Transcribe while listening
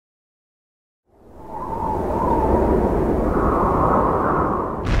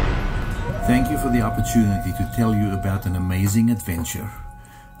you for the opportunity to tell you about an amazing adventure,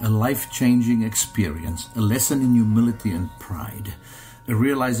 a life-changing experience, a lesson in humility and pride, a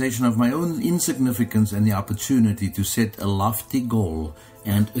realization of my own insignificance and the opportunity to set a lofty goal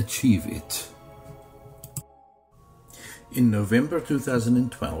and achieve it. In November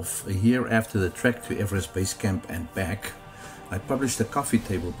 2012, a year after the trek to Everest Base Camp and back, I published a coffee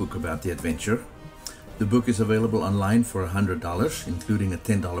table book about the adventure. The book is available online for $100, including a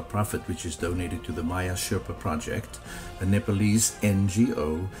 $10 profit which is donated to the Maya Sherpa Project, a Nepalese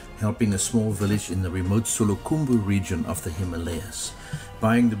NGO helping a small village in the remote Sulukhumbu region of the Himalayas.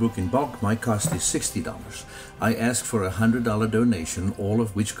 Buying the book in bulk, my cost is $60. I ask for a $100 donation, all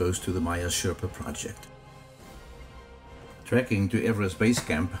of which goes to the Maya Sherpa Project. Trekking to Everest Base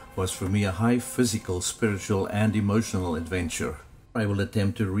Camp was for me a high physical, spiritual and emotional adventure. I will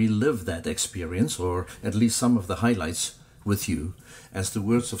attempt to relive that experience, or at least some of the highlights, with you, as the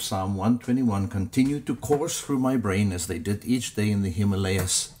words of Psalm 121 continue to course through my brain as they did each day in the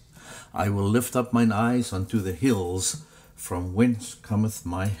Himalayas. I will lift up mine eyes unto the hills, from whence cometh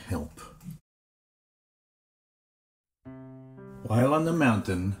my help. While on the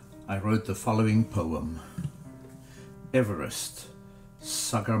mountain, I wrote the following poem. Everest,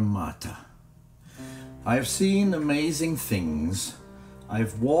 Sagarmatha. I have seen amazing things. I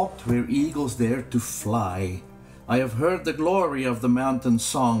have walked where eagles dare to fly. I have heard the glory of the mountain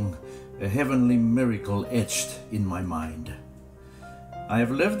song, a heavenly miracle etched in my mind. I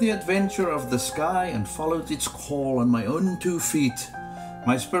have lived the adventure of the sky and followed its call on my own 2 feet.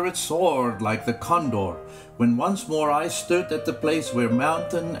 My spirit soared like the condor when once more I stood at the place where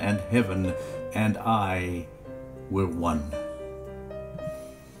mountain and heaven and I were one.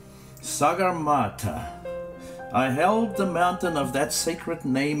 Sagarmatha. I held the mountain of that sacred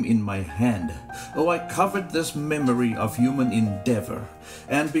name in my hand. Oh, I covered this memory of human endeavor,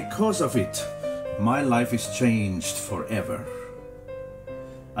 and because of it, my life is changed forever.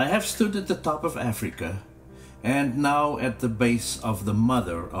 I have stood at the top of Africa, and now at the base of the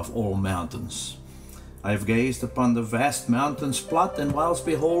mother of all mountains. I have gazed upon the vast mountain's plot, and whilst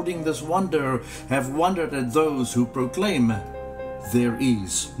beholding this wonder, have wondered at those who proclaim, there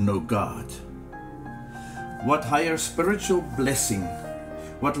is no God. What higher spiritual blessing,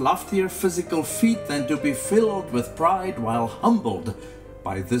 what loftier physical feat than to be filled with pride while humbled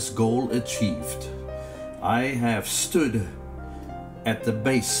by this goal achieved. I have stood at the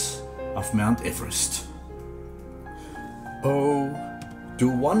base of Mount Everest. Oh, to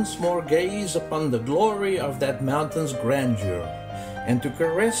once more gaze upon the glory of that mountain's grandeur, and to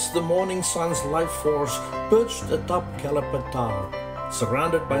caress the morning sun's life force perched atop Kalapatar,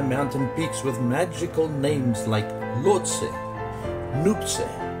 surrounded by mountain peaks with magical names like Lhotse, Nuptse,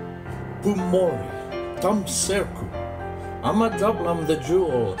 Pumori, Tamserku, Amadablam the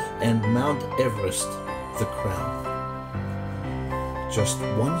jewel, and Mount Everest the crown. Just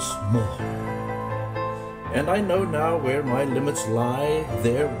once more. And I know now where my limits lie,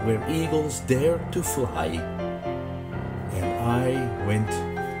 there where eagles dare to fly. And I went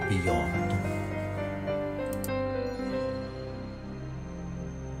beyond.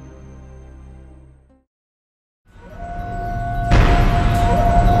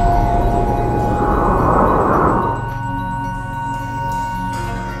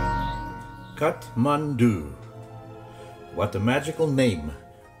 Kathmandu. What a magical name.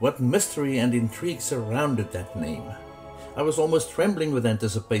 What mystery and intrigue surrounded that name. I was almost trembling with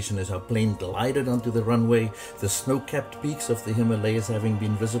anticipation as our plane glided onto the runway, the snow-capped peaks of the Himalayas having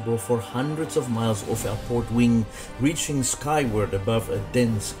been visible for hundreds of miles off our port wing, reaching skyward above a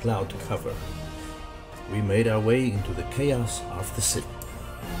dense cloud cover. We made our way into the chaos of the city.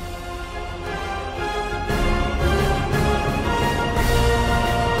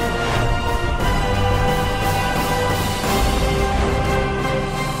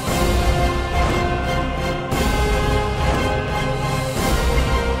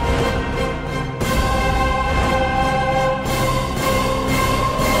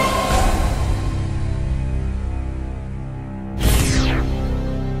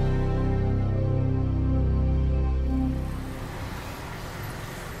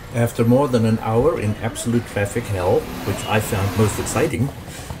 After more than an hour in absolute traffic hell, which I found most exciting,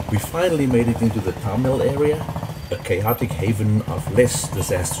 we finally made it into the Tamil area, a chaotic haven of less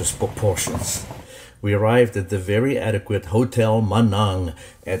disastrous proportions. We arrived at the very adequate Hotel Manang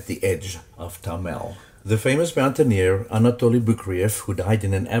at the edge of Tamil. The famous mountaineer Anatoly Bukriev, who died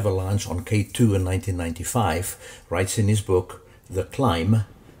in an avalanche on K2 in 1995, writes in his book, The Climb,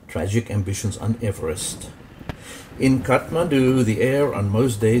 Tragic Ambitions on Everest. In Kathmandu, the air on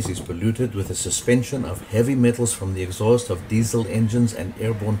most days is polluted with a suspension of heavy metals from the exhaust of diesel engines and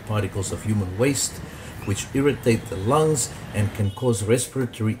airborne particles of human waste, which irritate the lungs and can cause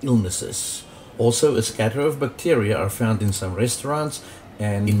respiratory illnesses. Also, a scatter of bacteria are found in some restaurants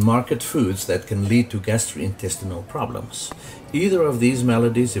and in market foods that can lead to gastrointestinal problems. Either of these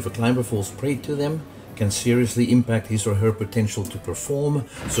maladies, if a climber falls prey to them, can seriously impact his or her potential to perform.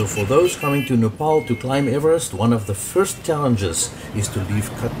 So for those coming to Nepal to climb Everest, one of the first challenges is to leave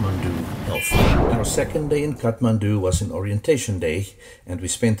Kathmandu healthy. Our second day in Kathmandu was an orientation day, and we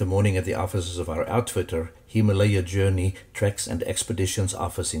spent the morning at the offices of our outfitter, Himalaya Journey Treks and Expeditions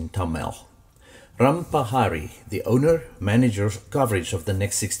office in Tamil. Ram Pahari, the owner, manager's coverage of the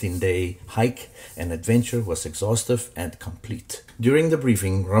next 16-day hike and adventure was exhaustive and complete. During the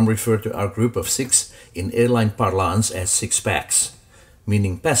briefing, Ram referred to our group of 6 in airline parlance as 6 packs,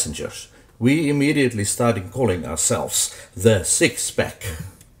 meaning passengers. We immediately started calling ourselves the 6 pack.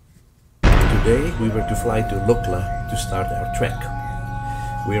 Today, we were to fly to Lukla to start our trek.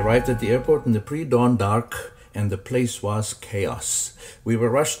 We arrived at the airport in the pre-dawn dark, and the place was chaos. We were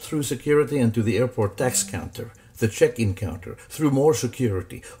rushed through security and to the airport tax counter, the check-in counter, through more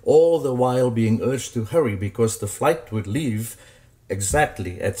security, all the while being urged to hurry because the flight would leave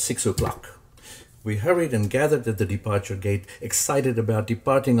exactly at 6 o'clock. We hurried and gathered at the departure gate, excited about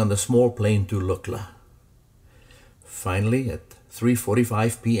departing on the small plane to Lukla. Finally, at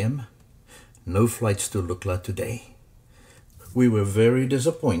 3:45 p.m., no flights to Lukla today. We were very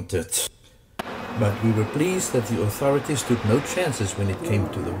disappointed. But we were pleased that the authorities took no chances when it came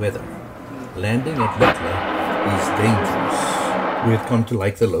to the weather. Landing at Lukla is dangerous. We had come to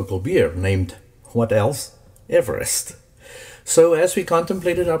like the local beer, named, what else? Everest. So as we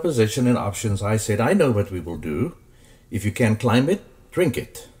contemplated our position and options, I said, I know what we will do. If you can't climb it, drink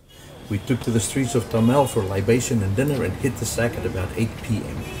it. We took to the streets of Tamil for libation and dinner and hit the sack at about 8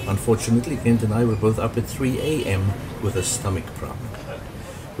 p.m. Unfortunately, Kent and I were both up at 3 a.m. with a stomach problem.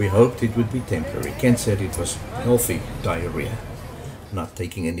 We hoped it would be temporary. Kent said it was healthy diarrhea. Not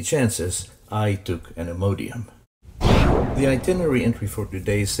taking any chances, I took an Imodium. The itinerary entry for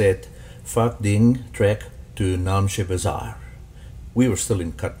today said Phak Ding trek to Namche Bazaar. We were still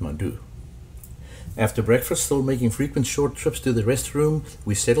in Kathmandu. After breakfast, still making frequent short trips to the restroom,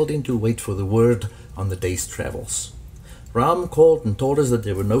 we settled in to wait for the word on the day's travels. Ram called and told us that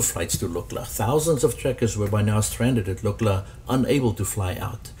there were no flights to Lukla. Thousands of trekkers were by now stranded at Lukla, unable to fly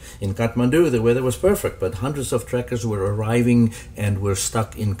out. In Kathmandu, the weather was perfect, but hundreds of trekkers were arriving and were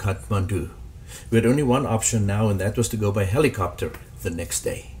stuck in Kathmandu. We had only one option now, and that was to go by helicopter the next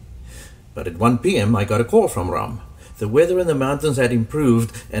day. But at 1 p.m., I got a call from Ram. The weather in the mountains had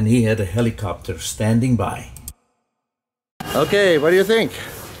improved, and he had a helicopter standing by. Okay, what do you think?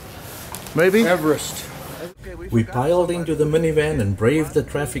 Maybe? Everest. We piled into the minivan and braved the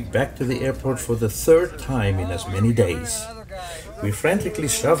traffic back to the airport for the 3rd time in as many days. We frantically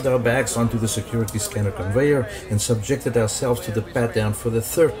shoved our bags onto the security scanner conveyor and subjected ourselves to the pat-down for the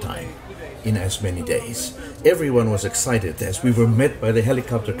 3rd time in as many days. Everyone was excited as we were met by the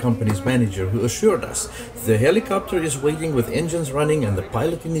helicopter company's manager, who assured us the helicopter is waiting with engines running and the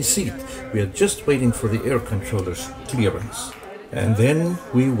pilot in his seat. We are just waiting for the air controller's clearance. And then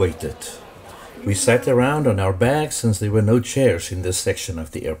we waited. We sat around on our bags since there were no chairs in this section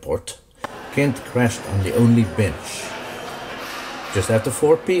of the airport. Kent crashed on the only bench. Just after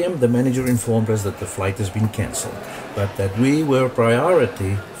 4 p.m., the manager informed us that the flight has been cancelled, but that we were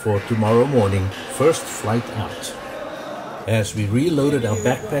priority for tomorrow morning, first flight out. As we reloaded our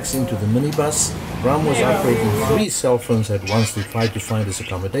backpacks into the minibus, Ram was operating 3 cell phones at once to try to find us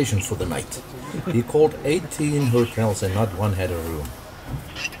accommodation for the night. He called 18 hotels and not one had a room.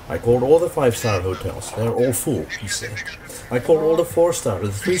 I called all the 5-star hotels. They are all full, he said. I called all the 4-star, the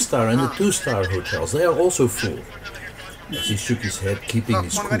 3-star and the 2-star hotels. They are also full. As he shook his head, keeping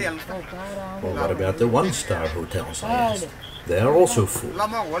his cool. Well, what about the 1-star hotels, I asked. They are also full.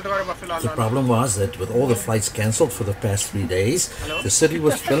 The problem was that with all the flights cancelled for the past 3 days, the city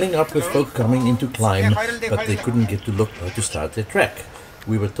was filling up with folk coming in to climb, but they couldn't get to Lukla to start their trek.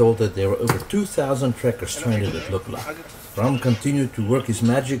 We were told that there were over 2,000 trekkers stranded at Lukla. Ram continued to work his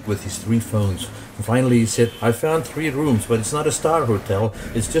magic with his 3 phones. And finally he said, I found 3 rooms, but it's not a star hotel.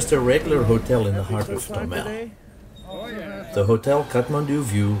 It's just a regular hotel in the heart of Tamil. The hotel Kathmandu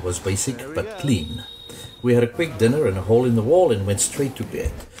View was basic but clean. We had a quick dinner and a hole in the wall and went straight to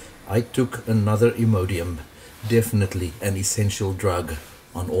bed. I took another Imodium, definitely an essential drug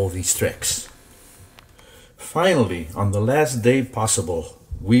on all these treks. Finally, on the last day possible,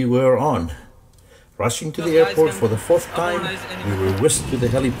 we were on. Rushing to the airport for the 4th time, we were whisked to the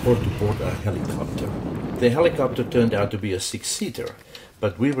heliport to board our helicopter. The helicopter turned out to be a 6-seater,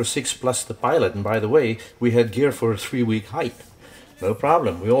 but we were 6 plus the pilot, and by the way, we had gear for a 3-week hike. No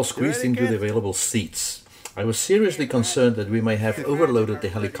problem, we all squeezed into the available seats. I was seriously concerned that we may have overloaded the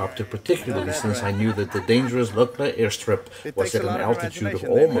helicopter, particularly since I knew that the dangerous Lukla airstrip was at an altitude of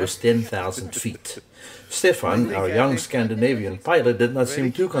almost 10,000 feet. Stefan, our young Scandinavian pilot, did not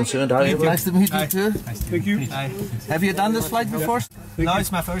seem too concerned, however. Nice to meet you too. Thank you. Have you done this flight before? No,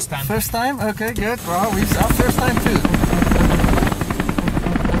 it's my first time. First time? Okay, good. Well, it's our first time too.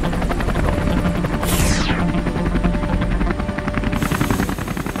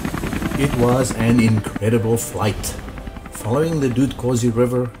 It was an incredible flight. Following the Dudkosi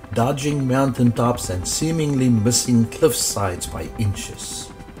River, dodging mountaintops and seemingly missing cliff sides by inches.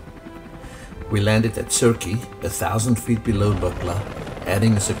 We landed at Sirki, 1,000 feet below Lukla,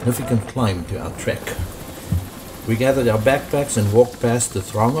 adding a significant climb to our trek. We gathered our backpacks and walked past the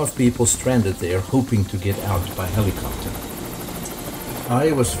throng of people stranded there, hoping to get out by helicopter.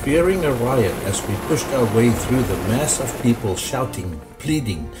 I was fearing a riot as we pushed our way through the mass of people shouting,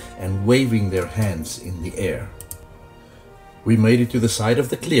 pleading, and waving their hands in the air. We made it to the side of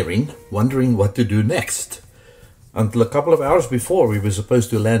the clearing, wondering what to do next. Until a couple of hours before, we were supposed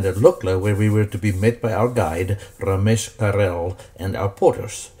to land at Lukla, where we were to be met by our guide, Ramesh Karel, and our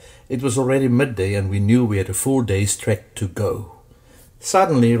porters. It was already midday and we knew we had a full day's trek to go.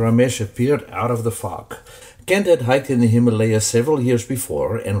 Suddenly, Ramesh appeared out of the fog. Kent had hiked in the Himalayas several years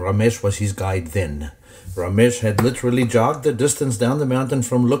before, and Ramesh was his guide then. Ramesh had literally jogged the distance down the mountain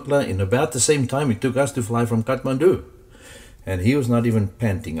from Lukla in about the same time it took us to fly from Kathmandu. And he was not even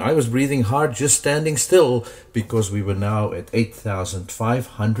panting. I was breathing hard just standing still because we were now at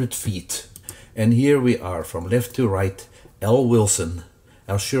 8,500 feet. And here we are from left to right, L. Wilson,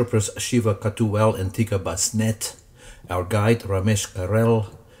 our Sherpas Shiva Katuwel and Tika Basnet, our guide Ramesh Karel,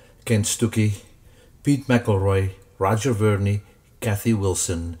 Kent Stuckey, Pete McElroy, Roger Verney, Kathy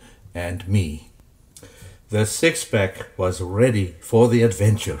Wilson, and me. The six-pack was ready for the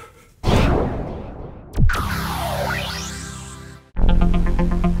adventure.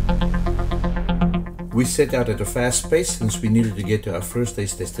 We set out at a fast pace since we needed to get to our first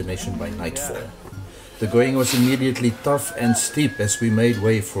day's destination by nightfall. The going was immediately tough and steep as we made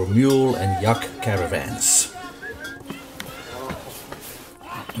way for mule and yak caravans.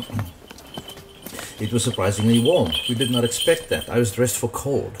 It was surprisingly warm. We did not expect that. I was dressed for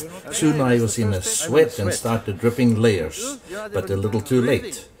cold. Soon I was in a sweat and started dripping layers, but a little too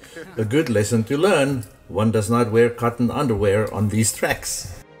late. A good lesson to learn. One does not wear cotton underwear on these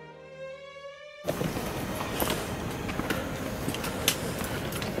tracks.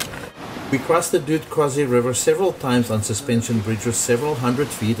 We crossed the Dudkosi River several times on suspension bridges several hundred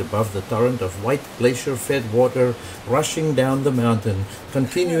feet above the torrent of white glacier-fed water rushing down the mountain,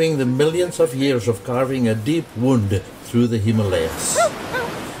 continuing the millions of years of carving a deep wound through the Himalayas.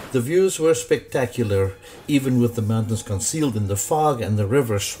 The views were spectacular, even with the mountains concealed in the fog and the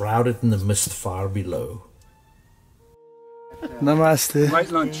river shrouded in the mist far below. Namaste.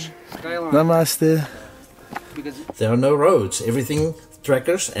 Right lunch. Namaste. There are no roads. Everything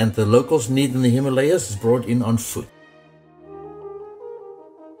trekkers and the locals need in the Himalayas is brought in on foot.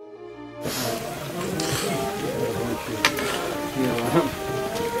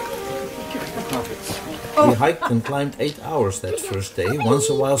 We hiked and climbed 8 hours that first day, once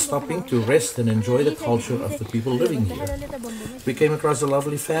a while stopping to rest and enjoy the culture of the people living here. We came across a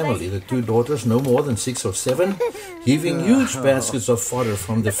lovely family, the two daughters no more than 6 or 7, heaving huge baskets of fodder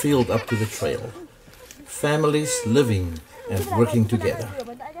from the field up to the trail. Families living and working together.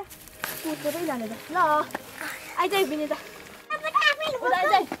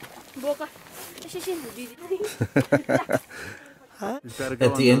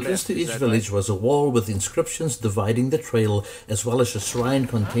 At the entrance to each village was a wall with inscriptions dividing the trail, as well as a shrine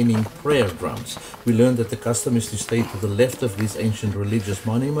containing prayer drums. We learned that the custom is to stay to the left of these ancient religious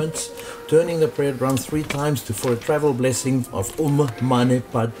monuments, turning the prayer drum 3 times for a travel blessing of Mane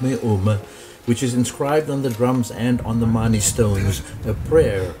Padme which is inscribed on the drums and on the mani stones, a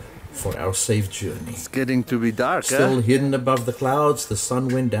prayer for our safe journey. It's getting to be dark, Still hidden above the clouds, the sun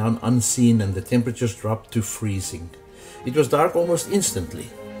went down unseen and the temperatures dropped to freezing. It was dark almost instantly.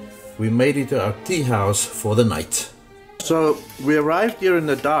 We made it to our tea house for the night. So we arrived here in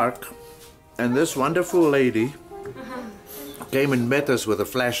the dark, and this wonderful lady came and met us with a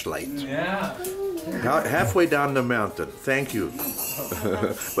flashlight. Yeah. Halfway down the mountain. Thank you.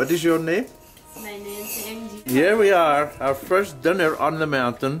 What is your name? My name is Angie. Here we are, our first dinner on the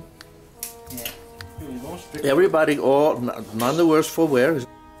mountain. Everybody, all none the worse for wear.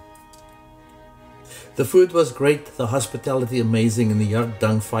 The food was great, the hospitality amazing, and the yak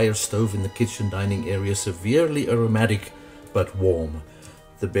dung fire stove in the kitchen dining area severely aromatic but warm.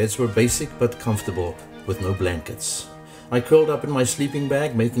 The beds were basic but comfortable with no blankets. I curled up in my sleeping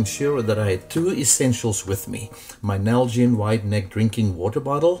bag, making sure that I had two essentials with me: my Nalgene wide neck drinking water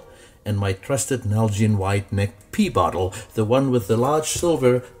bottle and my trusted Nalgene wide neck pee bottle, the one with the large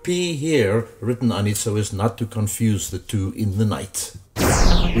silver "pee here" written on it so as not to confuse the two in the night.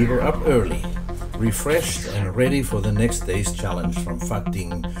 We were up early, refreshed and ready for the next day's challenge from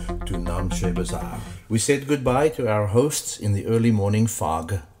Fating to Namche Bazaar. We said goodbye to our hosts in the early morning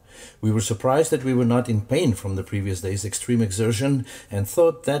fog. We were surprised that we were not in pain from the previous day's extreme exertion and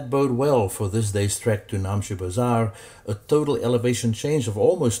thought that bode well for this day's trek to Namche Bazaar, a total elevation change of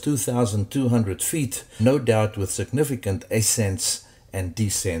almost 2,200 feet, no doubt with significant ascents and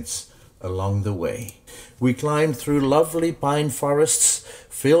descents along the way. We climbed through lovely pine forests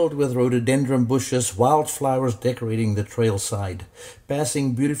filled with rhododendron bushes, wildflowers decorating the trailside,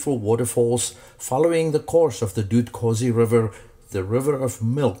 passing beautiful waterfalls, following the course of the Dudkosi River, the River of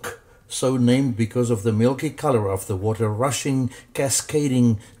Milk, so named because of the milky color of the water rushing,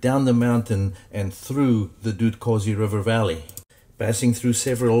 cascading down the mountain and through the Dudkosi River Valley. Passing through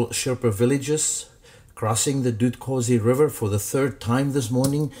several Sherpa villages, crossing the Dudkosi River for the third time this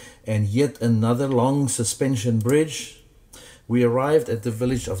morning, and yet another long suspension bridge, we arrived at the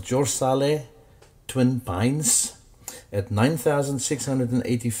village of Jorsale, Twin Pines, at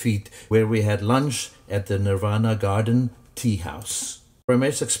 9,680 feet, where we had lunch at the Nirvana Garden Tea House.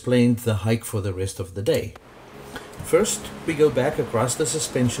 Ramesh explained the hike for the rest of the day. First, we go back across the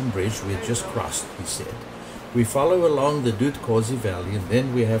suspension bridge we had just crossed, he said. We follow along the Dudkosi Valley, and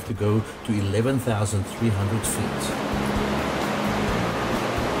then we have to go to 11,300 feet.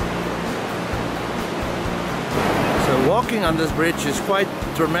 So walking on this bridge is quite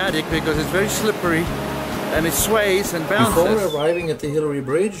dramatic because it's very slippery and it sways and bounces. Before arriving at the Hillary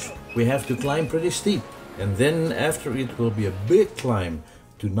Bridge, we have to climb pretty steep, and then after it will be a big climb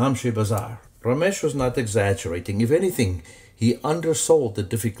to Namche Bazaar. Ramesh was not exaggerating. If anything, he undersold the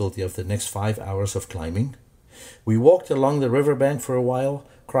difficulty of the next 5 hours of climbing. We walked along the riverbank for a while,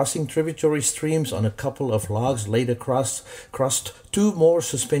 crossing tributary streams on a couple of logs, later crossed two more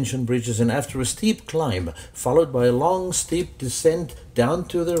suspension bridges, and after a steep climb, followed by a long steep descent down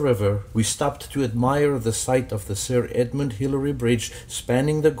to the river, we stopped to admire the sight of the Sir Edmund Hillary Bridge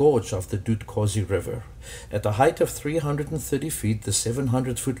spanning the gorge of the Dudkosi River. At a height of 330 feet, the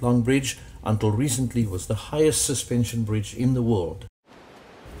 700-foot-long bridge, until recently, was the highest suspension bridge in the world.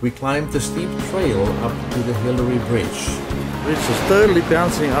 We climbed the steep trail up to the Hillary Bridge. The bridge is totally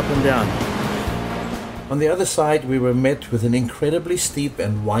bouncing up and down. On the other side, we were met with an incredibly steep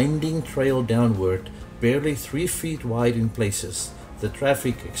and winding trail downward, barely 3 feet wide in places, the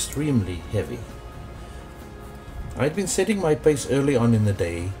traffic extremely heavy. I'd been setting my pace early on in the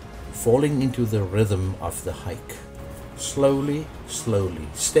day, falling into the rhythm of the hike. Slowly, slowly,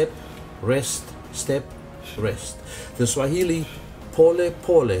 step, rest, rest. The Swahili pole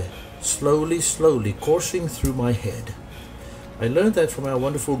pole, slowly, slowly, coursing through my head. I learned that from our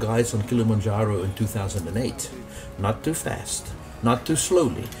wonderful guides on Kilimanjaro in 2008. Not too fast, not too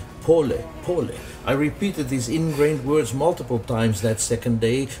slowly, pole, pole. I repeated these ingrained words multiple times that second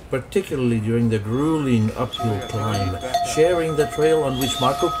day, particularly during the grueling uphill climb, sharing the trail on which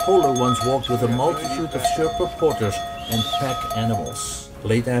Marco Polo once walked with a multitude of Sherpa porters and pack animals.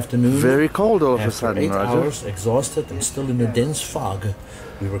 Late afternoon, very cold all of a after sudden, 8 Roger. hours, exhausted and still in a dense fog,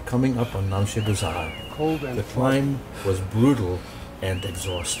 we were coming up on Namche Bazaar. The climb was brutal and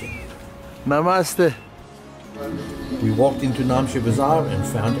exhausting. Namaste. We walked into Namche Bazaar and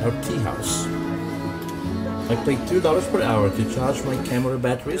found our tea house. I paid $2 per hour to charge my camera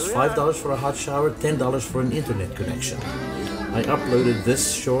batteries, $5 for a hot shower, $10 for an internet connection. I uploaded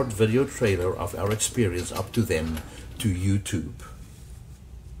this short video trailer of our experience up to then to YouTube.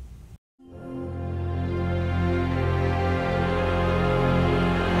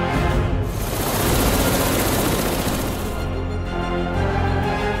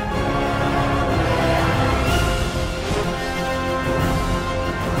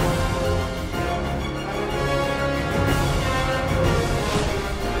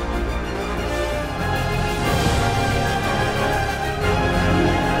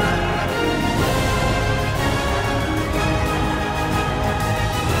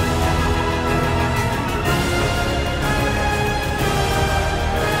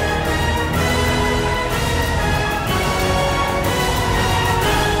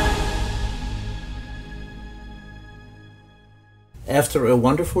 After a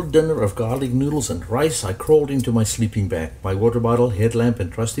wonderful dinner of garlic noodles and rice, I crawled into my sleeping bag. My water bottle, headlamp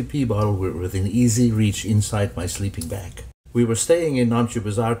and trusty pea bottle were within easy reach inside my sleeping bag. We were staying in Namche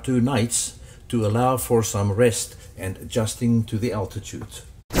Bazaar 2 nights to allow for some rest and adjusting to the altitude.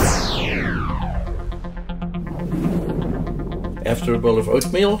 After a bowl of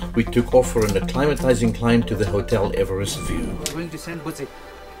oatmeal, we took off for an acclimatizing climb to the Hotel Everest View. We're going to St. Butchie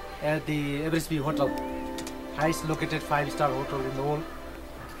at the Everest View Hotel. Highest located 5-star hotel in the world,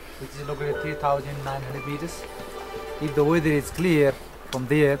 which is located 3,900 meters. If the weather is clear from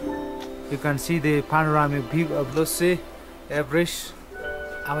there, you can see the panoramic view of Lucy, Everest,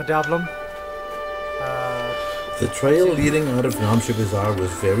 Amadablam. The trail leading out of Namche Bazaar was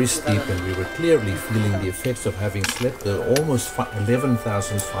very steep, and we were clearly feeling the effects of having slept at almost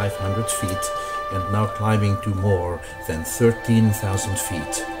 11,500 feet and now climbing to more than 13,000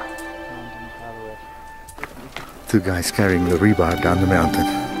 feet. 2 guys carrying the rebar down the mountain.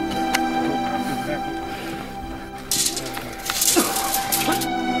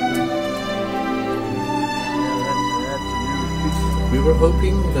 We were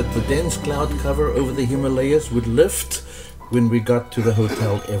hoping that the dense cloud cover over the Himalayas would lift when we got to the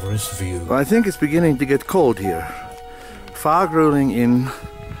Hotel Everest View. Well, I think it's beginning to get cold here. Fog rolling in,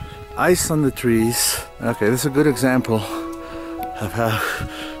 ice on the trees. Okay, this is a good example of how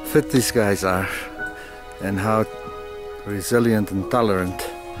fit these guys are and how resilient and tolerant.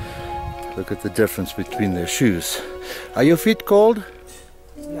 Look at the difference between their shoes. Are your feet cold?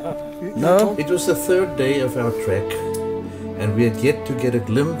 No? It was the 3rd day of our trek, and we had yet to get a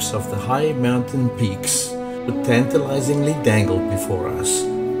glimpse of the high mountain peaks that tantalizingly dangled before us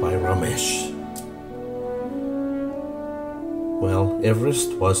by Ramesh. Well,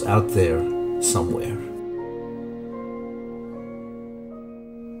 Everest was out there somewhere.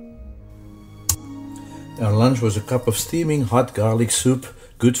 Our lunch was a cup of steaming hot garlic soup,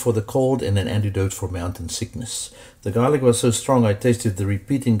 good for the cold and an antidote for mountain sickness. The garlic was so strong I tasted the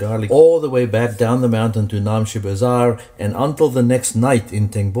repeating garlic all the way back down the mountain to Namche Bazaar and until the next night in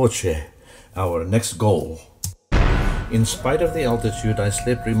Tengboche, our next goal. In spite of the altitude, I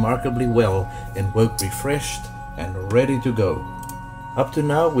slept remarkably well and woke refreshed and ready to go. Up to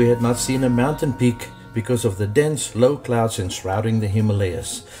now, we had not seen a mountain peak because of the dense, low clouds enshrouding the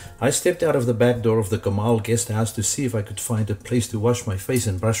Himalayas. I stepped out of the back door of the Kamal guest house to see if I could find a place to wash my face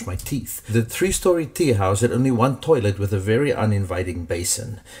and brush my teeth. The 3-story tea house had only one toilet with a very uninviting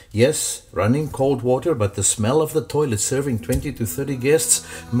basin. Yes, running cold water, but the smell of the toilet serving 20 to 30 guests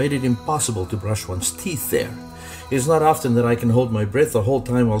made it impossible to brush one's teeth there. It's not often that I can hold my breath the whole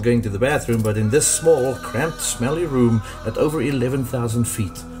time while going to the bathroom, but in this small, cramped, smelly room at over 11,000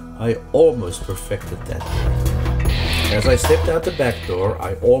 feet, I almost perfected that. As I stepped out the back door,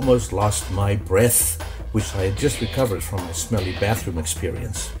 I almost lost my breath, which I had just recovered from my smelly bathroom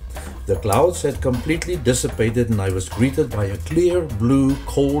experience. The clouds had completely dissipated and I was greeted by a clear, blue,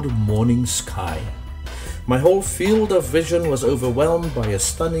 cold morning sky. My whole field of vision was overwhelmed by a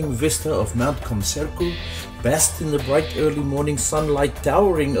stunning vista of Mount Komserku, basked in the bright early morning sunlight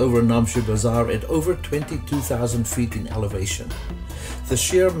towering over Namche Bazaar at over 22,000 feet in elevation. The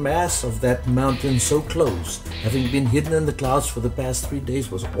sheer mass of that mountain so close, having been hidden in the clouds for the past 3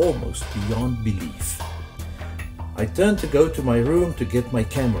 days, was almost beyond belief. I turned to go to my room to get my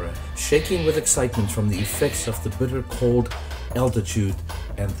camera, shaking with excitement from the effects of the bitter cold, altitude,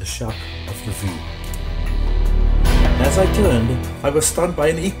 and the shock of the view. As I turned, I was stunned by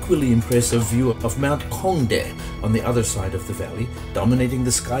an equally impressive view of Mount Kongde on the other side of the valley, dominating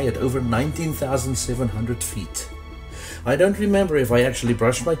the sky at over 19,700 feet. I don't remember if I actually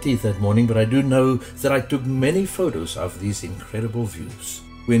brushed my teeth that morning, but I do know that I took many photos of these incredible views.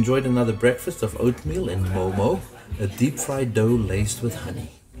 We enjoyed another breakfast of oatmeal and momo, a deep-fried dough laced with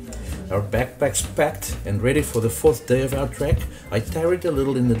honey. Our backpacks packed and ready for the 4th day of our trek, I tarried a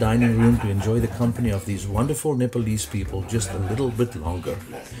little in the dining room to enjoy the company of these wonderful Nepalese people just a little bit longer.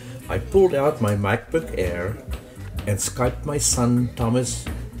 I pulled out my MacBook Air and Skyped my son Thomas,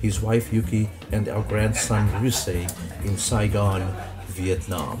 his wife Yuki, and our grandson Rusey in Saigon,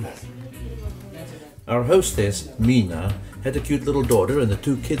 Vietnam. Our hostess, Mina, had a cute little daughter and the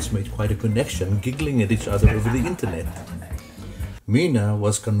 2 kids made quite a connection, giggling at each other over the internet. Mina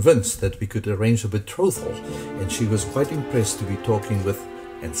was convinced that we could arrange a betrothal, and she was quite impressed to be talking with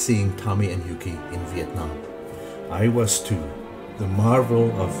and seeing Tommy and Yuki in Vietnam. I was too, the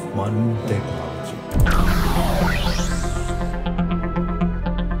marvel of modern technology.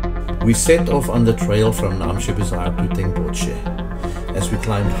 We set off on the trail from Namche Bazaar to Tengboche. As we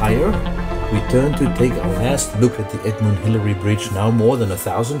climbed higher, we turned to take a last look at the Edmund Hillary Bridge, now more than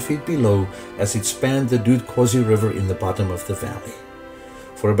 1,000 feet below, as it spanned the Dudkosi River in the bottom of the valley.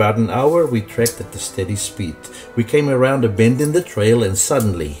 For about an hour, we trekked at a steady speed. We came around a bend in the trail and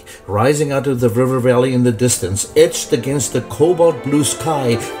suddenly, rising out of the river valley in the distance, etched against the cobalt blue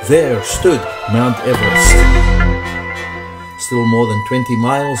sky, there stood Mount Everest. Still more than 20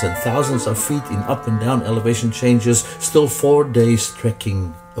 miles and thousands of feet in up and down elevation changes, still 4 days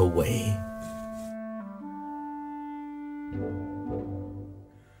trekking away.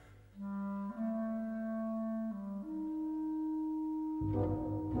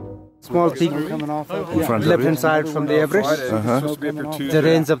 Small peak coming off In front of left-hand you? side from the Everest. The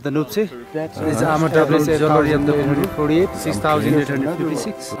range of the Nuptse. Is Armor Tablet Geology of the 848,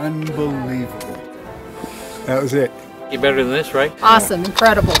 6,856. Unbelievable. That was it. You're better than this, right? Awesome,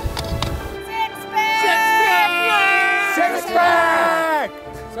 incredible.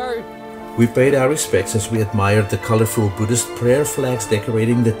 We paid our respects as we admired the colorful Buddhist prayer flags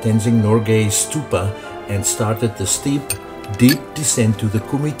decorating the Tenzing Norgay stupa and started the steep, deep descent to the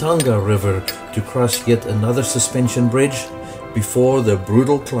Kumitanga River to cross yet another suspension bridge before the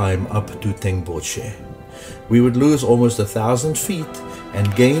brutal climb up to Tengboche. We would lose almost 1,000 feet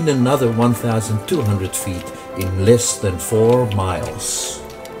and gain another 1,200 feet in less than 4 miles.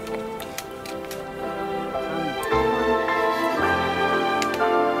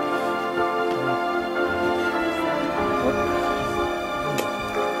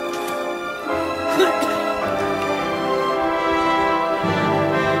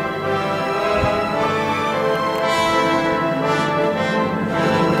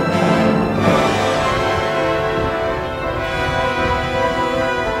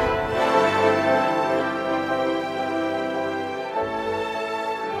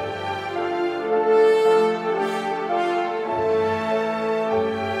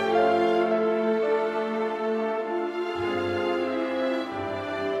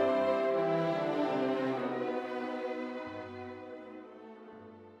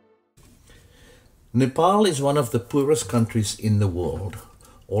 Nepal is one of the poorest countries in the world.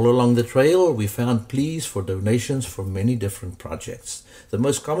 All along the trail, we found pleas for donations for many different projects. The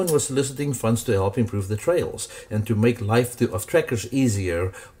most common was soliciting funds to help improve the trails and to make life of trekkers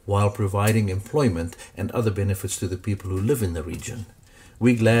easier while providing employment and other benefits to the people who live in the region.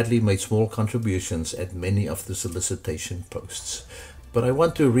 We gladly made small contributions at many of the solicitation posts. But I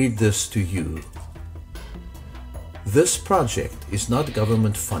want to read this to you. This project is not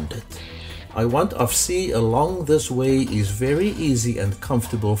government funded. I want of sea along this way is very easy and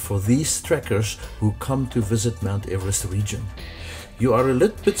comfortable for these trekkers who come to visit Mount Everest region. You are a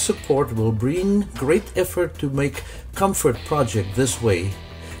little bit support will bring great effort to make comfort project this way,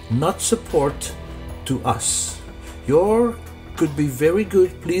 not support to us. Your could be very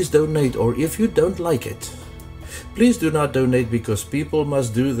good, please donate, or if you don't like it, please do not donate because people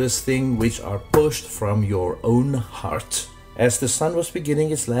must do this thing which are pushed from your own heart. As the sun was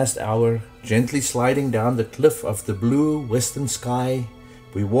beginning its last hour, gently sliding down the cliff of the blue western sky,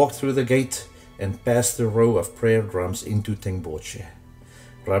 we walked through the gate and past the row of prayer drums into Tengboche.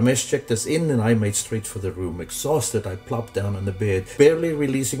 Ramesh checked us in and I made straight for the room. Exhausted, I plopped down on the bed, barely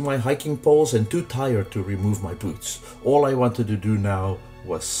releasing my hiking poles and too tired to remove my boots. All I wanted to do now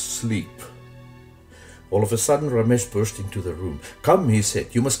was sleep. All of a sudden, Ramesh burst into the room. "Come," he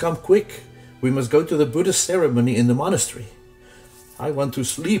said, "you must come quick. We must go to the Buddhist ceremony in the monastery." "I want to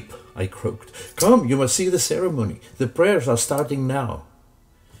sleep," I croaked. "Come, you must see the ceremony. The prayers are starting now."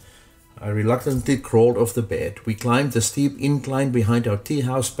 I reluctantly crawled off the bed. We climbed the steep incline behind our tea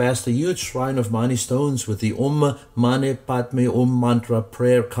house past a huge shrine of Mani stones with the Om Mane Padme Om mantra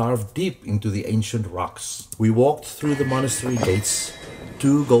prayer carved deep into the ancient rocks. We walked through the monastery gates,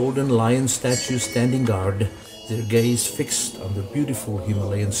 2 golden lion statues standing guard, their gaze fixed on the beautiful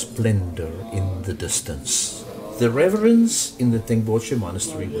Himalayan splendor in the distance. The reverence in the Tengboche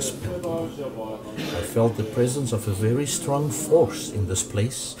monastery was palpable. I felt the presence of a very strong force in this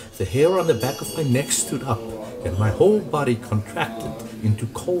place. The hair on the back of my neck stood up, and my whole body contracted into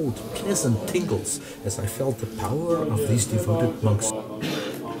cold, pleasant tingles as I felt the power of these devoted monks'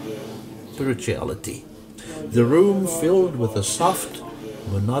 spirituality. The room filled with a soft,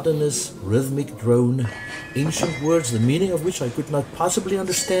 monotonous, rhythmic drone, ancient words, the meaning of which I could not possibly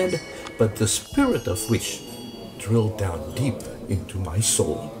understand, but the spirit of which drilled down deep into my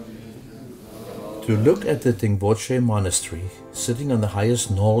soul. To look at the Tengboche monastery, sitting on the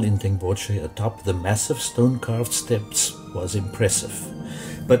highest knoll in Tengboche atop the massive stone-carved steps, was impressive.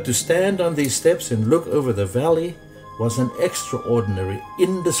 But to stand on these steps and look over the valley was an extraordinary,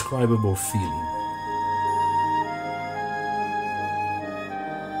 indescribable feeling.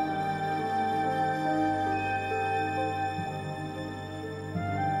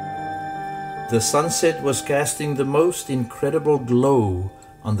 The sunset was casting the most incredible glow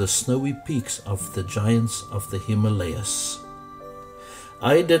on the snowy peaks of the giants of the Himalayas.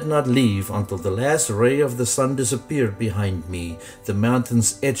 I did not leave until the last ray of the sun disappeared behind me, the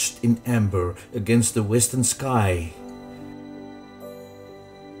mountains etched in amber against the western sky.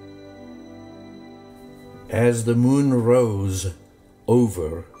 As the moon rose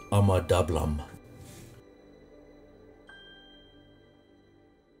over Amadablam.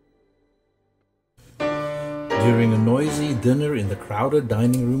 During a noisy dinner in the crowded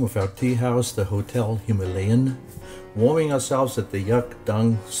dining room of our tea house, the Hotel Himalayan, warming ourselves at the yak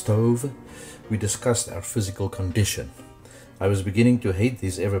dung stove, we discussed our physical condition. I was beginning to hate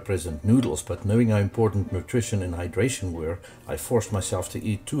these ever-present noodles, but knowing how important nutrition and hydration were, I forced myself to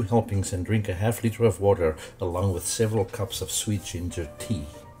eat 2 helpings and drink a half-liter of water, along with several cups of sweet ginger tea.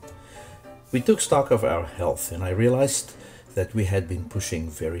 We took stock of our health, and I realized that we had been pushing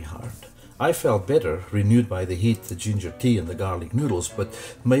very hard. I felt better, renewed by the heat, the ginger tea, and the garlic noodles, but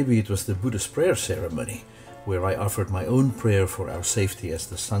maybe it was the Buddhist prayer ceremony, where I offered my own prayer for our safety as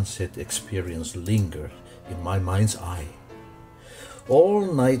the sunset experience lingered in my mind's eye.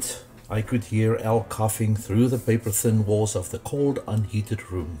 All night I could hear Al coughing through the paper-thin walls of the cold,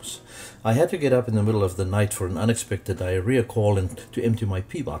 unheated rooms. I had to get up in the middle of the night for an unexpected diarrhea call and to empty my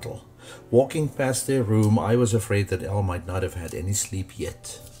pee bottle. Walking past their room, I was afraid that Al might not have had any sleep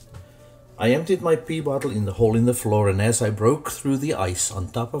yet. I emptied my pee bottle in the hole in the floor, and as I broke through the ice on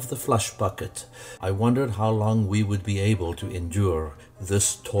top of the flush bucket, I wondered how long we would be able to endure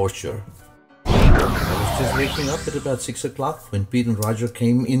this torture. I was just waking up at about 6 o'clock when Pete and Roger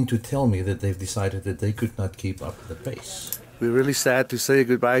came in to tell me that they've decided that they could not keep up the pace. We're really sad to say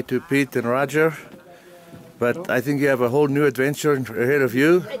goodbye to Pete and Roger, but I think you have a whole new adventure ahead of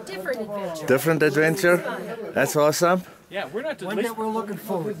you. A different adventure. Different adventure? That's awesome. Yeah, we're not the One least. that we're looking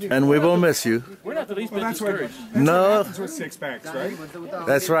forward to. And we will miss you. We're not the least bit discouraged. No, That's with 6 packs, right?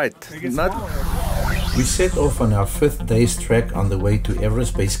 that's right. Not. We set off on our 5th day's trek on the way to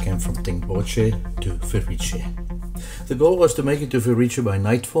Everest Base Camp from Tengboche to Feriche. The goal was to make it to Feriche by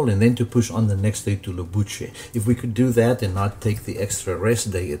nightfall and then to push on the next day to Lubushe. If we could do that and not take the extra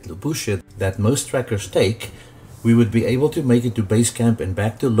rest day at Lubushe that most trekkers take, we would be able to make it to base camp and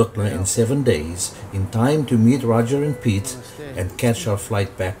back to Lukla in 7 days, in time to meet Roger and Pete and catch our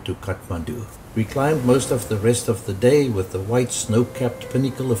flight back to Kathmandu. We climbed most of the rest of the day with the white snow-capped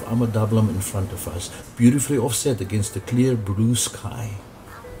pinnacle of Amadablam in front of us, beautifully offset against the clear blue sky.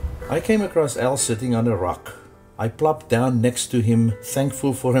 I came across Al sitting on a rock. I plopped down next to him,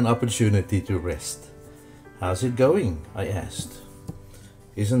 thankful for an opportunity to rest. "How's it going?" I asked.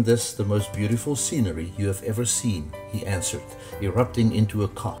 "Isn't this the most beautiful scenery you have ever seen?" he answered, erupting into a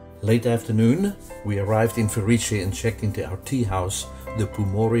cough. Late afternoon, we arrived in Feriche and checked into our tea house, the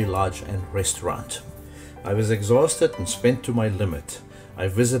Pumori Lodge and Restaurant. I was exhausted and spent to my limit. I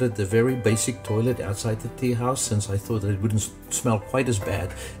visited the very basic toilet outside the tea house since I thought that it wouldn't smell quite as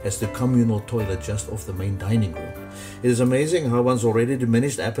bad as the communal toilet just off the main dining room. It is amazing how one's already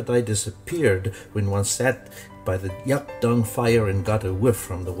diminished appetite disappeared when one sat by the yak dung fire and got a whiff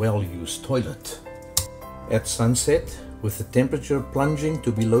from the well-used toilet. At sunset, with the temperature plunging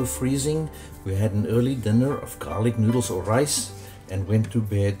to below freezing, we had an early dinner of garlic noodles or rice and went to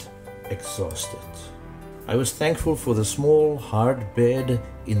bed exhausted. I was thankful for the small, hard bed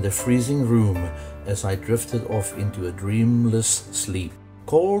in the freezing room as I drifted off into a dreamless sleep.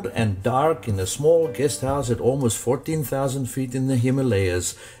 Cold and dark in a small guest house at almost 14,000 feet in the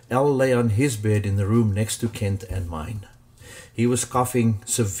Himalayas, Al lay on his bed in the room next to Kent and mine. He was coughing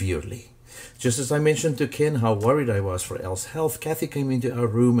severely. Just as I mentioned to Ken how worried I was for Al's health, Kathy came into our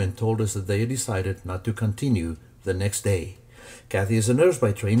room and told us that they had decided not to continue the next day. Kathy is a nurse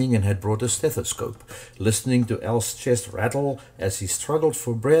by training and had brought a stethoscope. Listening to Al's chest rattle as he struggled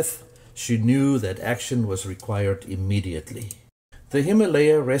for breath, she knew that action was required immediately. The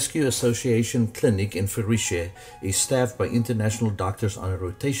Himalaya Rescue Association Clinic in Feriche is staffed by international doctors on a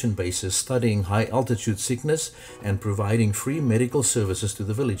rotation basis studying high-altitude sickness and providing free medical services to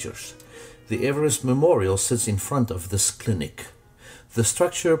the villagers. The Everest Memorial sits in front of this clinic. The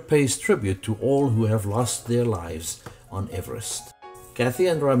structure pays tribute to all who have lost their lives on Everest. Kathy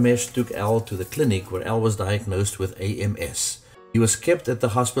and Ramesh took Al to the clinic where Al was diagnosed with AMS. He was kept at the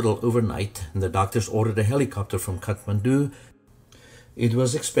hospital overnight and the doctors ordered a helicopter from Kathmandu. It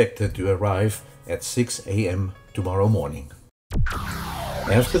was expected to arrive at 6 a.m. tomorrow morning.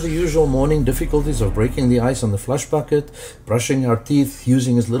 After the usual morning difficulties of breaking the ice on the flush bucket, brushing our teeth,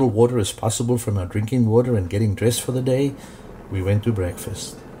 using as little water as possible from our drinking water and getting dressed for the day, we went to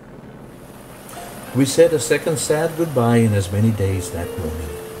breakfast. We said a second sad goodbye in as many days that morning.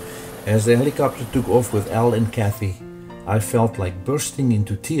 As the helicopter took off with Al and Kathy, I felt like bursting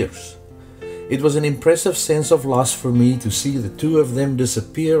into tears. It was an impressive sense of loss for me to see the two of them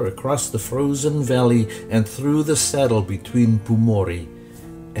disappear across the frozen valley and through the saddle between Pumori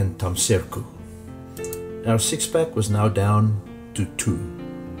and Tamserku. Our six-pack was now down to 2.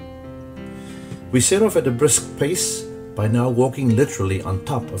 We set off at a brisk pace, by now walking literally on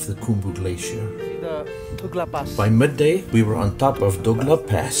top of the Khumbu Glacier. By midday, we were on top of Dogla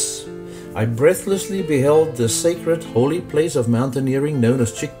Pass. I breathlessly beheld the sacred holy place of mountaineering known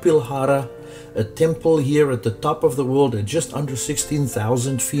as Chikpilhara, a temple here at the top of the world at just under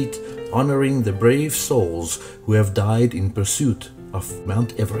 16,000 feet, honoring the brave souls who have died in pursuit of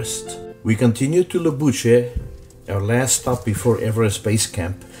Mount Everest. We continued to Lubushe, our last stop before Everest Base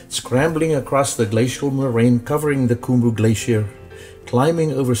Camp, scrambling across the glacial moraine covering the Khumbu Glacier,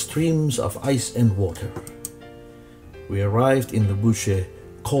 climbing over streams of ice and water. We arrived in Lubushe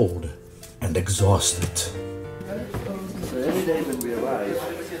cold and exhausted. So every day when we arrive,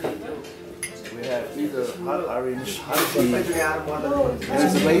 we have either hot orange, hot tea, and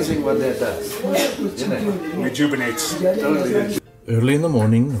it's amazing what that does. Rejuvenates. Totally. Early in the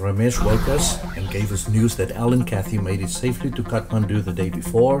morning, Ramesh woke us and gave us news that Al and Kathy made it safely to Kathmandu the day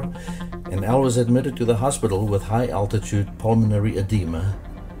before, and Al was admitted to the hospital with high-altitude pulmonary edema,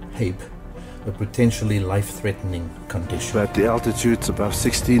 HAPE, a potentially life-threatening condition. But the altitude's above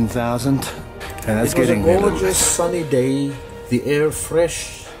 16,000, and that's getting It was a gorgeous sunny day, the air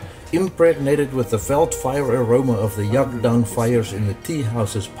fresh, impregnated with the veldfire aroma of the yakdang fires in the tea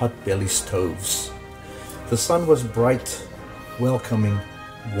house's pot-belly stoves. The sun was bright, welcoming,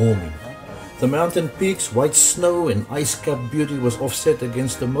 warming. The mountain peaks, white snow and ice-capped beauty was offset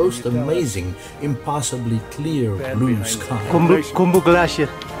against the most amazing, impossibly clear blue sky. Khumbu Glacier.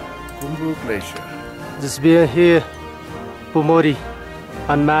 Khumbu Glacier. Just be here, Pumori,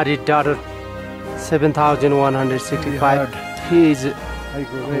 unmarried daughter, 7,165. He is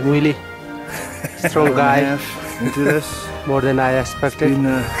really strong guy. Into this. More than I expected.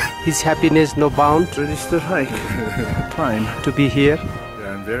 Been His happiness no bound registered hike. Climb. to be here.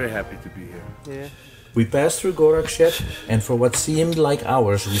 Yeah, I'm very happy to be here. Yeah. We passed through Gorakshep, and for what seemed like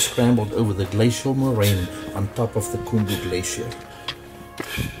hours, we scrambled over the glacial moraine on top of the Khumbu Glacier.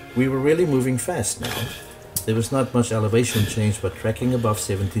 We were really moving fast now. There was not much elevation change, but trekking above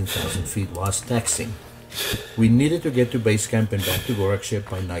 17,000 feet was taxing. We needed to get to base camp and back to Gorakshep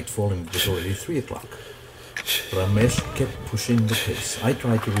by nightfall, and it was already 3 o'clock. Ramesh kept pushing the pace. I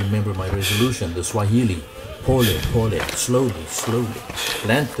tried to remember my resolution, the Swahili. Pole, pole, slowly, slowly.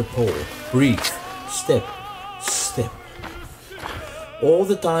 Plant the pole, breathe, step, step. All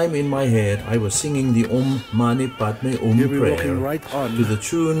the time in my head, I was singing the Om Mani Padme Om Here we're prayer walking right on to the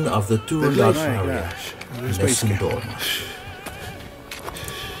tune of the Tuandarfarya, Nesundorma.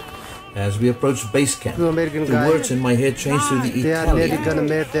 As we approached base camp, Two American the guys. words in my head changed to the They are nearly Italian. gonna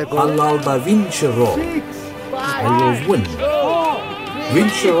make their goal. Halal ba vincero. I will win.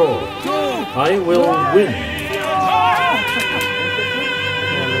 Vincero. I will win. You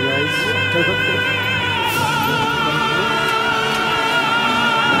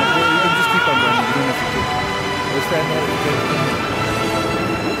can just keep on running. You don't have to do it. We'll stand there.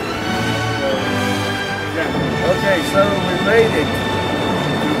 Okay, so we made it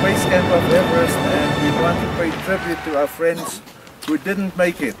to base camp of Everest, and we want to pay tribute to our friends who didn't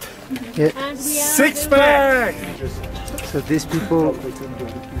make it. Six-pack! So these people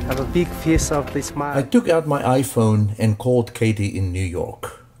have a big face of the smile. I took out my iPhone and called Katie in New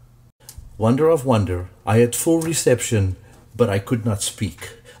York. Wonder of wonder, I had full reception, but I could not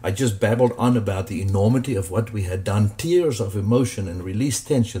speak. I just babbled on about the enormity of what we had done, tears of emotion and released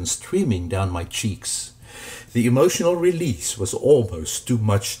tension streaming down my cheeks. The emotional release was almost too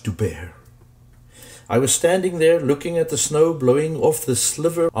much to bear. I was standing there looking at the snow blowing off the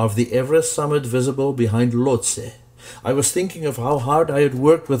sliver of the Everest summit visible behind Lhotse. I was thinking of how hard I had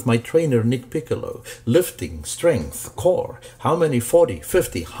worked with my trainer Nick Piccolo, lifting, strength, core, how many 40,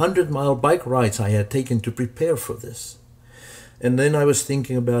 50, 100-mile bike rides I had taken to prepare for this. And then I was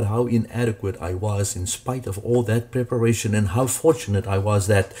thinking about how inadequate I was in spite of all that preparation, and how fortunate I was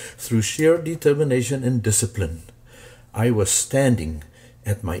that, through sheer determination and discipline, I was standing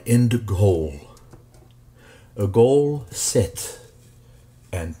at my end goal. A goal set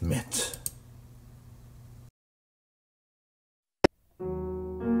and met.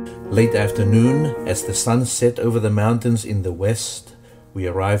 Late afternoon, as the sun set over the mountains in the west, we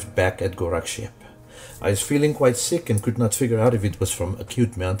arrived back at Gorakshep. I was feeling quite sick and could not figure out if it was from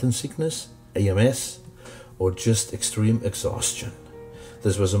acute mountain sickness, AMS, or just extreme exhaustion.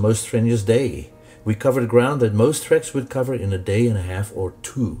 This was a most strenuous day. We covered ground that most treks would cover in a day and a half or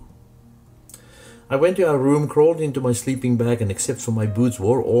 2. I went to our room, crawled into my sleeping bag, and except for my boots,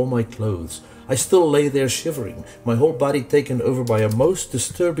 wore all my clothes. I still lay there shivering, my whole body taken over by a most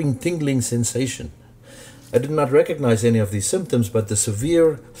disturbing tingling sensation. I did not recognize any of these symptoms, but the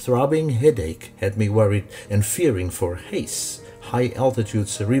severe throbbing headache had me worried and fearing for HACE, high-altitude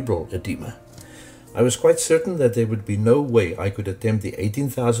cerebral edema. I was quite certain that there would be no way I could attempt the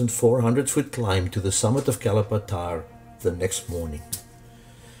 18,400-foot climb to the summit of Kalapatar the next morning.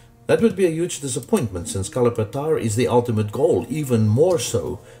 That would be a huge disappointment, since Kalapatar is the ultimate goal, even more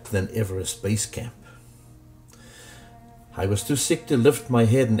so than Everest Base Camp. I was too sick to lift my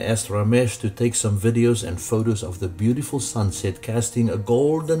head and asked Ramesh to take some videos and photos of the beautiful sunset casting a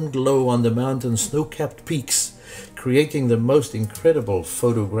golden glow on the mountain's snow-capped peaks, creating the most incredible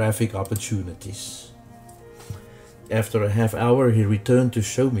photographic opportunities. After a half hour, he returned to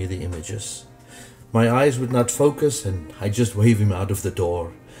show me the images. My eyes would not focus, and I just waved him out of the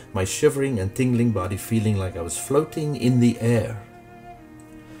door, my shivering and tingling body feeling like I was floating in the air.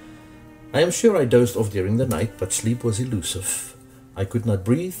 I am sure I dozed off during the night, but sleep was elusive. I could not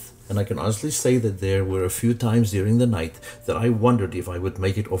breathe, and I can honestly say that there were a few times during the night that I wondered if I would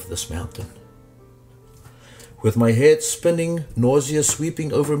make it off this mountain. With my head spinning, nausea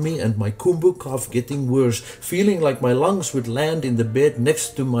sweeping over me, and my kumbu cough getting worse, feeling like my lungs would land in the bed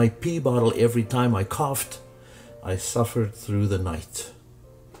next to my pee bottle every time I coughed, I suffered through the night.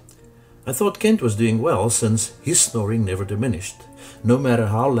 I thought Kent was doing well, since his snoring never diminished, no matter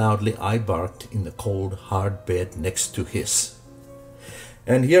how loudly I barked in the cold, hard bed next to his.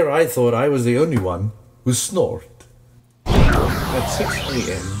 And here I thought I was the only one who snored. At 6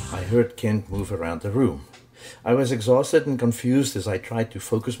 a.m., I heard Kent move around the room. I was exhausted and confused as I tried to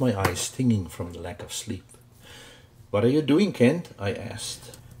focus my eyes, stinging from the lack of sleep. "What are you doing, Kent?" I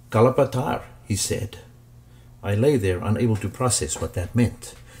asked. "Kalapatar," he said. I lay there, unable to process what that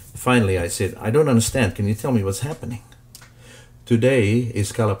meant. Finally, I said, "I don't understand. Can you tell me what's happening?" "Today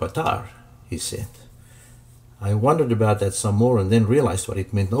is Kalapatar," he said. I wondered about that some more and then realized what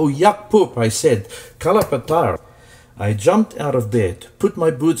it meant. "Oh, yuck poop," I said. "Kalapatar." I jumped out of bed, put my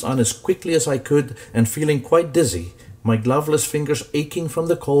boots on as quickly as I could, and feeling quite dizzy, my gloveless fingers aching from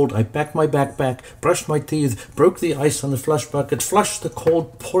the cold, I packed my backpack, brushed my teeth, broke the ice on the flush bucket, flushed the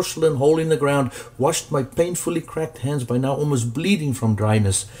cold porcelain hole in the ground, washed my painfully cracked hands by now almost bleeding from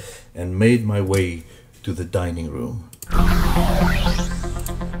dryness, and made my way to the dining room.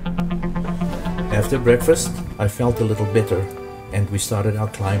 After breakfast, I felt a little better, and we started our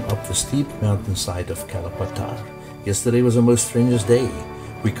climb up the steep mountainside of Kalapatar. Yesterday was a most strenuous day.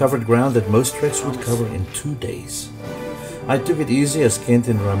 We covered ground that most treks would cover in 2 days. I took it easy as Kent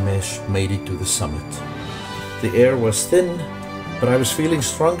and Ramesh made it to the summit. The air was thin, but I was feeling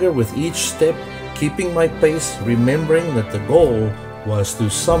stronger with each step, keeping my pace, remembering that the goal was to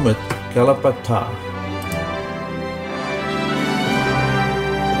summit Kalapatar.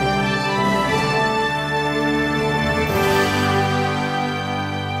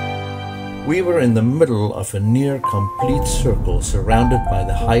 We were in the middle of a near-complete circle surrounded by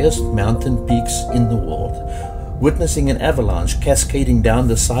the highest mountain peaks in the world, witnessing an avalanche cascading down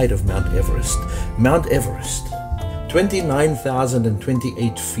the side of Mount Everest. Mount Everest,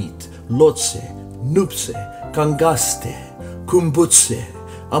 29,028 feet, Lhotse, Nuptse, Kangaste, Kumbutse,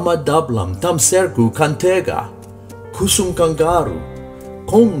 Amadablam, Tamserku, Kantega, Kusumkangaru,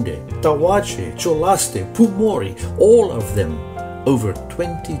 Konde, Tawache, Cholaste, Pumori, all of them over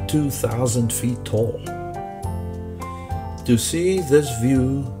 22,000 feet tall. To see this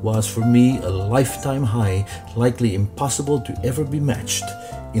view was for me a lifetime high, likely impossible to ever be matched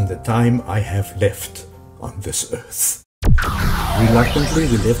in the time I have left on this earth. Reluctantly,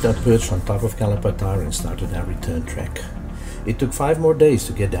 we left our perch on top of Kalapatar and started our return trek. It took 5 more days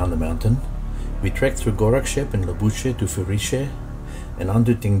to get down the mountain. We trekked through Gorakshep and Labuche to Firishe, and on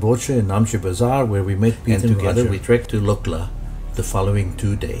to Tingboche and Namche Bazaar, where we met Pete, and together we trekked to Lukla the following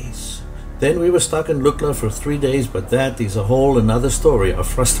 2 days. Then we were stuck in Lukla for 3 days, but that is a whole another story of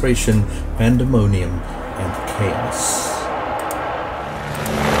frustration, pandemonium, and chaos.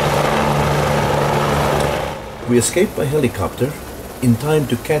 We escaped by helicopter in time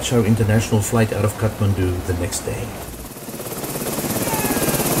to catch our international flight out of Kathmandu the next day.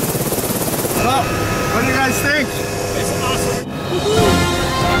 Hello, what do you guys think? It's awesome.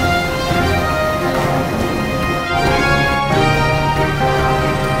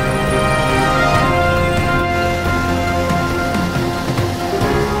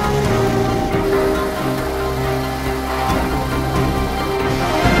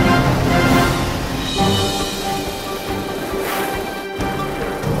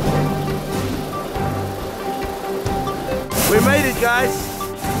 We made it, guys.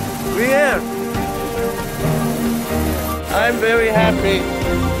 We're here. I'm very happy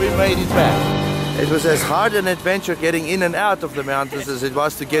we made it back. It was as hard an adventure getting in and out of the mountains as it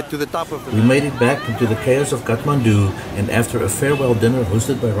was to get to the top of the We made it back into the chaos of Kathmandu, and after a farewell dinner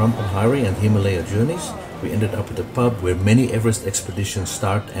hosted by Rampalhari and Himalaya Journeys, we ended up at a pub where many Everest expeditions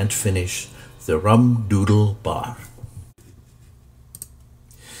start and finish, the Rum Doodle Bar.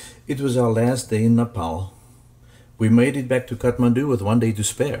 It was our last day in Nepal. We made it back to Kathmandu with 1 day to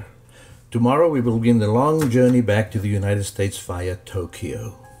spare. Tomorrow we will begin the long journey back to the United States via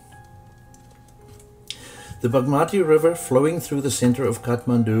Tokyo. The Bagmati River, flowing through the center of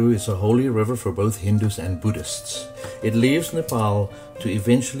Kathmandu, is a holy river for both Hindus and Buddhists. It leaves Nepal to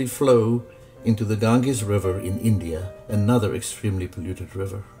eventually flow into the Ganges River in India, another extremely polluted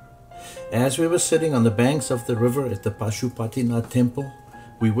river. As we were sitting on the banks of the river at the Pashupatinath temple,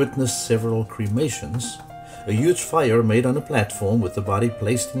 we witnessed several cremations. A huge fire made on a platform with the body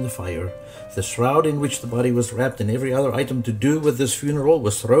placed in the fire. The shroud in which the body was wrapped and every other item to do with this funeral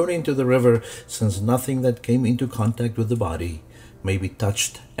was thrown into the river, since nothing that came into contact with the body may be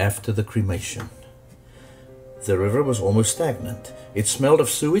touched after the cremation. The river was almost stagnant. It smelled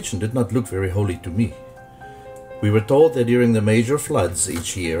of sewage and did not look very holy to me. We were told that during the major floods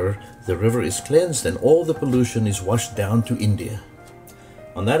each year, the river is cleansed and all the pollution is washed down to India.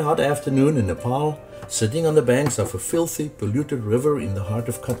 On that hot afternoon in Nepal, sitting on the banks of a filthy, polluted river in the heart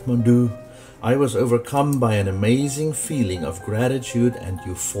of Kathmandu, I was overcome by an amazing feeling of gratitude and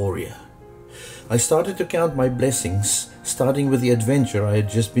euphoria. I started to count my blessings, starting with the adventure I had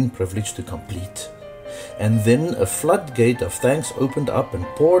just been privileged to complete. And then a floodgate of thanks opened up and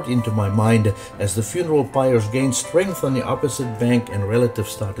poured into my mind as the funeral pyres gained strength on the opposite bank and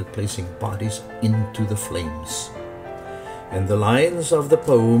relatives started placing bodies into the flames. And the lines of the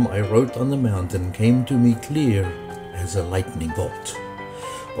poem I wrote on the mountain came to me clear as a lightning bolt.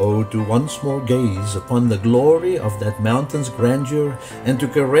 Oh, to once more gaze upon the glory of that mountain's grandeur, and to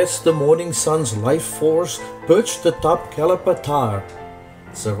caress the morning sun's life force perched atop Kalapatar,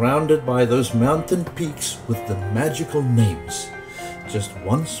 surrounded by those mountain peaks with the magical names, just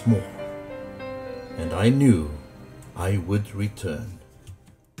once more. And I knew I would return.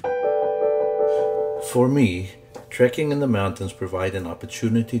 For me, trekking in the mountains provide an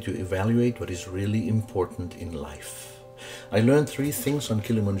opportunity to evaluate what is really important in life. I learned 3 things on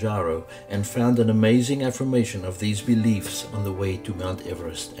Kilimanjaro and found an amazing affirmation of these beliefs on the way to Mount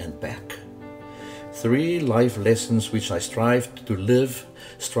Everest and back. 3 life lessons which I strive to live,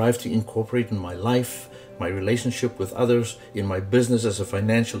 strive to incorporate in my life, my relationship with others, in my business as a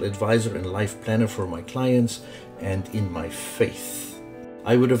financial advisor and life planner for my clients, and in my faith.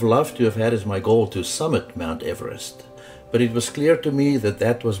 I would have loved to have had as my goal to summit Mount Everest, but it was clear to me that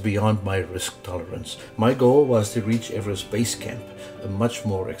that was beyond my risk tolerance. My goal was to reach Everest Base Camp, a much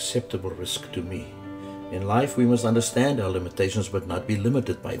more acceptable risk to me. In life, we must understand our limitations but not be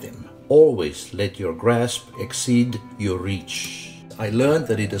limited by them. Always let your grasp exceed your reach. I learned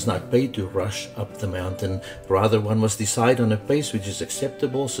that it does not pay to rush up the mountain. Rather, one must decide on a pace which is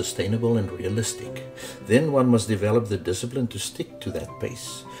acceptable, sustainable, and realistic. Then one must develop the discipline to stick to that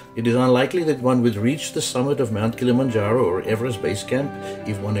pace. It is unlikely that one would reach the summit of Mount Kilimanjaro or Everest Base Camp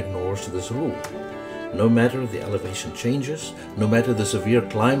if one ignores this rule. No matter the elevation changes, no matter the severe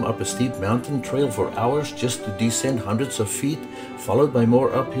climb up a steep mountain trail for hours just to descend hundreds of feet, followed by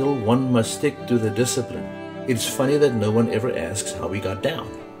more uphill, one must stick to the discipline. It's funny that no one ever asks how we got down.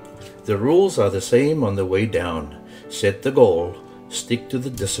 The rules are the same on the way down. Set the goal, stick to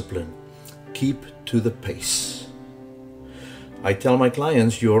the discipline, keep to the pace. I tell my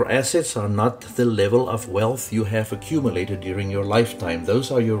clients, your assets are not the level of wealth you have accumulated during your lifetime.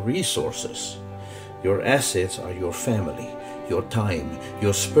 Those are your resources. Your assets are your family, your time,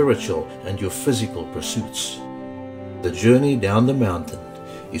 your spiritual and your physical pursuits. The journey down the mountain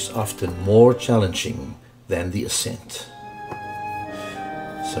is often more challenging than the ascent.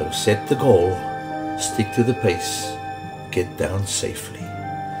 So set the goal, stick to the pace, get down safely.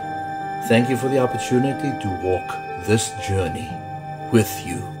 Thank you for the opportunity to walk this journey with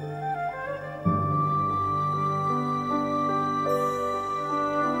you.